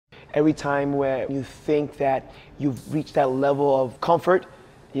Every time where you think that you've reached that level of comfort,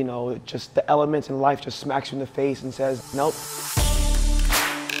 you know, just the elements in life just smacks you in the face and says, nope.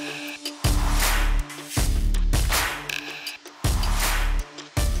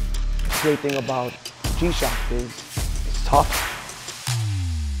 The great thing about G-SHOCK is it's tough.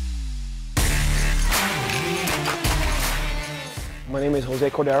 My name is Jose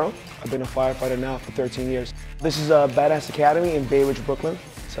Cordero. I've been a firefighter now for 13 years. This is a Badass Academy in Bay Ridge, Brooklyn.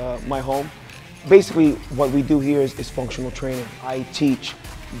 It's my home. Basically, what we do here is functional training. I teach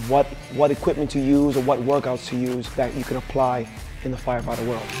what equipment to use or what workouts to use that you can apply in the firefighter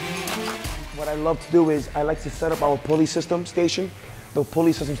world. What I love to do is I like to set up our pulley system station. The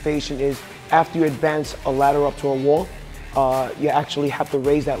pulley system station is after you advance a ladder up to a wall, you actually have to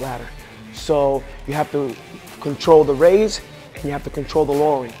raise that ladder. So you have to control the raise and you have to control the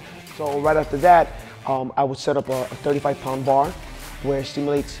lowering. So right after that, I would set up a 35-pound bar where it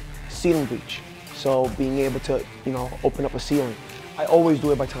stimulates ceiling breach. So being able to, you know, open up a ceiling. I always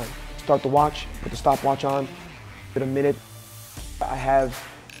do it by time. Start the watch, put the stopwatch on, in a minute. I have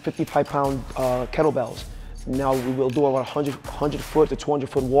 55-pound kettlebells. Now we will do about 100-foot to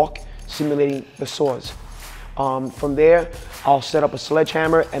 200-foot walk, simulating the saws. From there, I'll set up a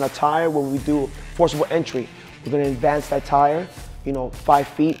sledgehammer and a tire where we do forcible entry. We're going to advance that tire, you know, 5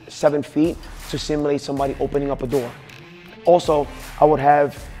 feet, 7 feet to simulate somebody opening up a door. Also, I would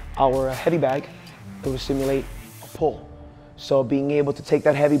have our heavy bag that would simulate a pull. So being able to take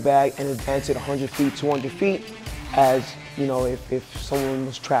that heavy bag and advance it 100 feet, 200 feet, as, you know, if someone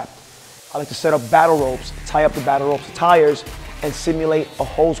was trapped. I like to set up battle ropes, tie up the battle ropes to tires, and simulate a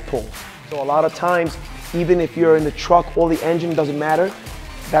hose pull. So a lot of times, even if you're in the truck or the engine, doesn't matter,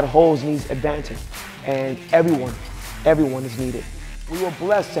 that hose needs advancing. And everyone is needed. We were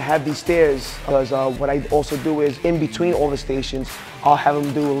blessed to have these stairs because what I also do is in between all the stations, I'll have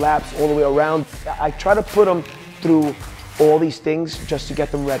them do laps all the way around. I try to put them through all these things just to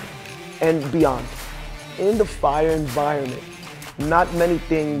get them ready and beyond. In the fire environment, not many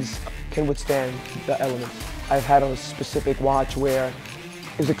things can withstand the elements. I've had a specific watch where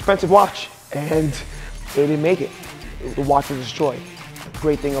it was an expensive watch and it didn't make it. The watch was destroyed. The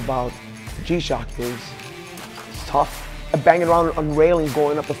great thing about G-SHOCK is it's tough. I'm banging around on railings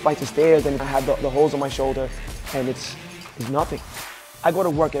going up the flights of stairs and I have the holes on my shoulder and it's nothing. I go to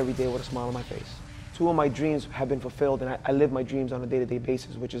work every day with a smile on my face. 2 of my dreams have been fulfilled and I live my dreams on a day-to-day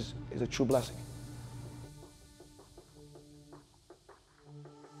basis, which is a true blessing.